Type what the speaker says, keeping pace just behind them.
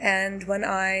And when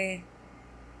I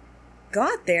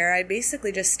got there, I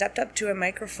basically just stepped up to a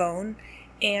microphone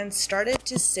and started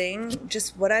to sing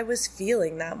just what I was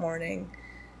feeling that morning.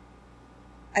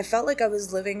 I felt like I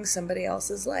was living somebody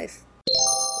else's life.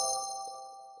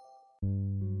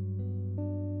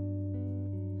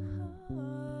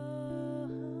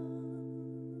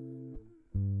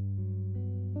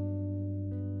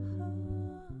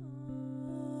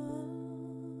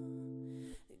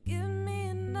 Give me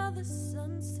another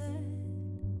sunset,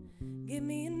 give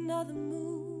me another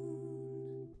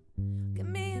moon, give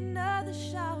me another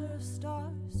shower of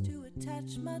stars to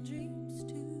attach my dreams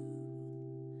to.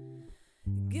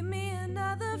 Give me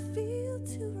another field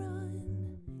to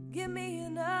run, give me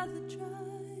another drive.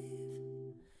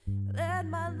 Let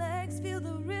my legs feel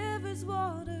the river's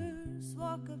waters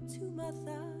walk up to my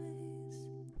thighs.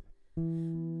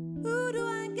 Who do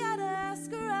I gotta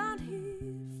ask around here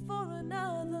for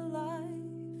another life?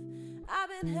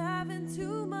 I've been having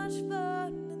too much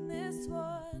fun in this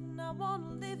one, I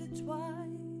wanna live it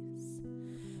twice.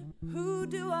 Who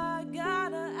do I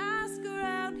gotta ask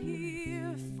around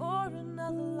here for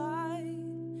another life?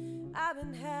 I've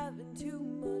been having too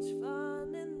much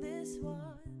fun in this one,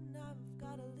 I've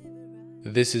gotta live it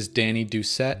right. This is Danny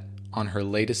Doucette on her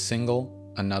latest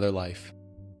single, Another Life.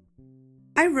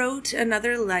 I wrote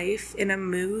Another Life in a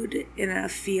mood, in a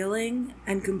feeling,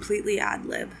 and completely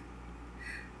ad-lib.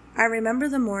 I remember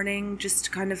the morning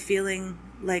just kind of feeling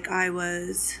like I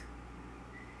was,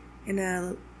 in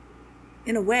a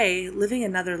way, living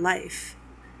another life.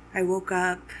 I woke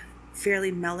up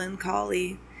fairly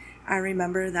melancholy. I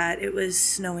remember that it was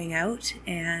snowing out,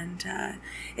 and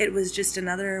it was just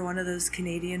another one of those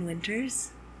Canadian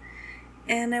winters.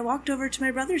 And I walked over to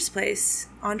my brother's place,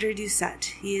 Andre Doucette.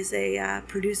 He is a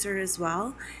producer as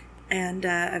well, and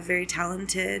a very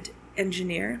talented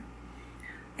engineer.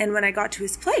 And when I got to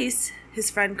his place, his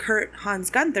friend Kurt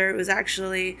Hans Gunther was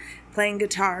actually playing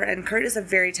guitar, and Kurt is a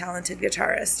very talented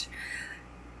guitarist.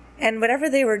 And whatever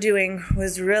they were doing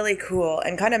was really cool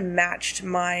and kind of matched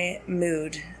my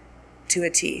mood to a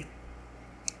T.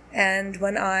 And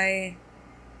when I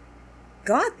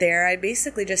got there, I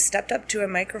basically just stepped up to a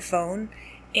microphone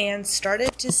and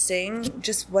started to sing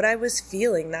just what I was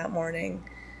feeling that morning.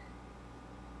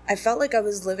 I felt like I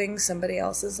was living somebody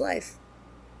else's life.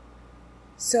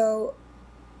 So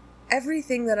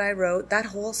everything that I wrote, that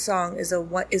whole song is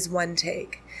one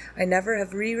take. I never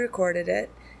have re-recorded it.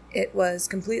 It was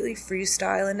completely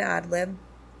freestyle and ad-lib.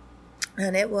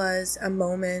 And it was a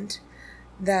moment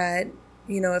that,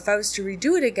 if I was to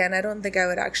redo it again, I don't think I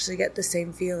would actually get the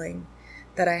same feeling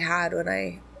that I had when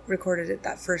I recorded it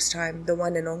that first time, the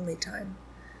one and only time.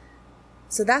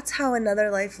 So that's how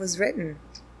Another Life was written.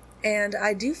 And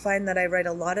I do find that I write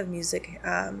a lot of music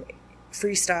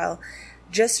freestyle,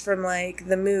 just from like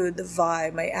the mood, the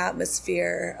vibe, my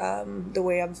atmosphere, the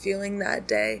way I'm feeling that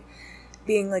day.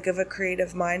 Being like of a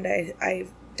creative mind, I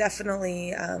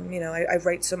definitely, I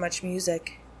write so much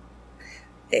music.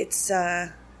 It's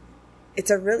a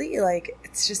really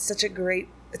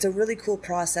it's a really cool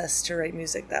process to write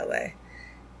music that way.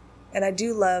 And I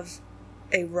do love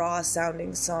a raw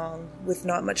sounding song with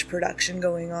not much production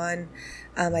going on.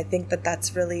 I think that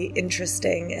that's really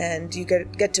interesting, and you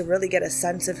get to really get a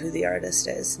sense of who the artist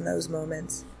is in those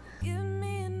moments. Give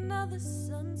me another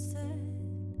sunset,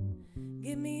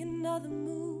 give me another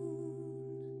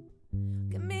moon,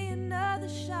 give me another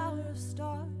shower of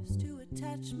stars to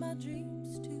attach my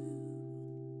dreams to.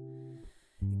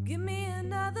 Give me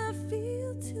another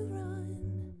field to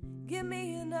run, give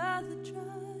me another drive.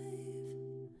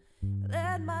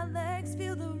 Let my legs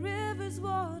feel the river's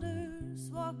waters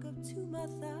walk up to my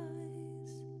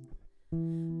thighs.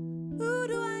 Who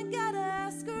do I gotta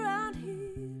ask around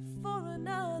here for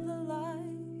another life?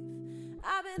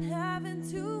 I've been having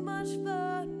too much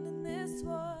fun in this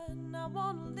one, I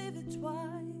wanna live it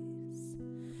twice.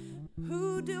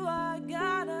 Who do I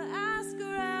gotta ask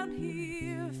around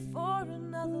here for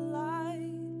another life?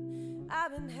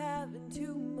 I've been having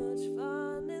too much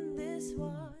fun in this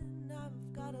one,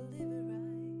 I've gotta live it right.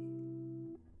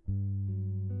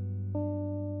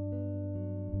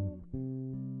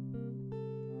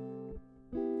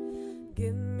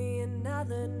 Give me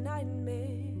another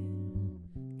nightmare,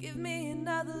 give me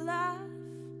another life.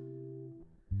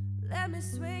 Let me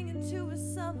swing into a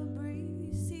summer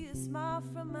breeze, see a smile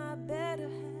from my better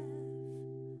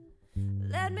half.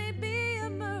 Let me be a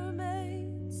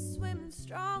mermaid, swimming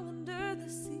strong under the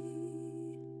sea.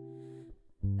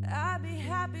 I'd be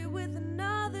happy with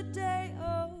another day,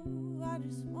 oh, I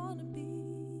just wanna be.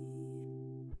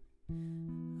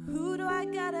 Who do I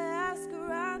gotta ask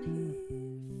around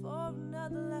here for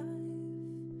another life?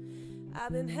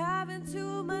 I've been having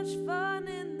too much fun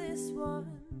in this one.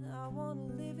 I wanna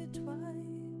live it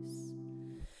twice.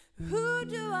 Who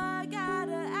do I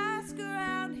gotta ask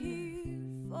around here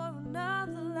for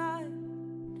another life?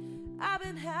 I've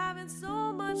been having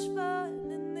so much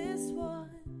fun in this one.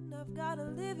 I've gotta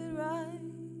live it right.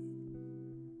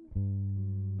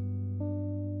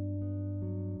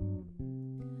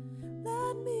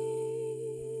 Let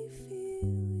me feel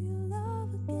your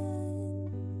love again.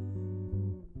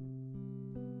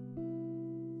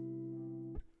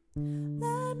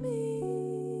 Let me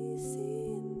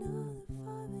see another 5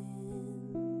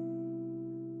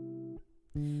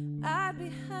 a.m. I'd be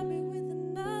happy with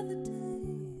another day.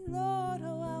 Lord,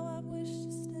 oh how I wish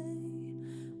to stay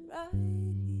right here.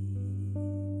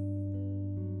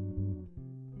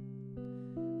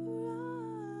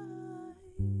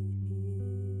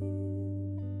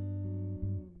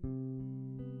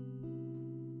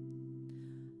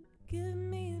 Give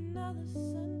me another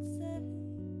sunset.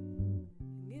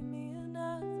 Give me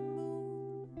another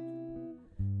moon.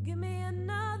 Give me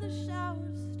another shower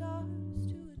of stars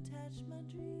to attach my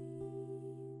dreams.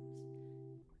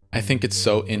 I think it's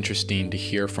so interesting to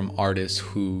hear from artists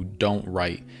who don't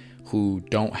write, who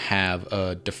don't have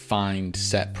a defined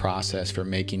set process for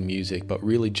making music, but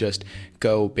really just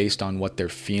go based on what they're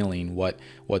feeling,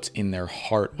 what's in their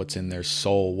heart, what's in their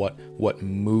soul, what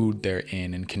mood they're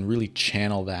in, and can really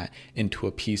channel that into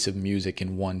a piece of music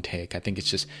in one take. I think it's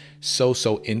just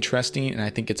so interesting, and I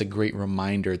think it's a great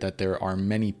reminder that there are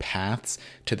many paths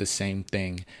to the same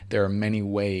thing. There are many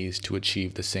ways to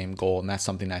achieve the same goal, and that's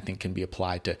something I think can be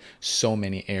applied to so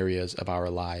many areas of our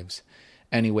lives.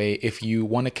 Anyway, if you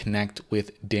want to connect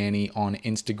with Danny on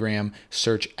Instagram,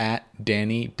 search at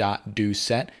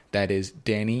danny.doucette. That is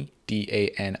Danny,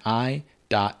 DANI,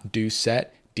 .doucette,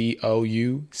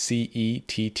 DOUCETTE.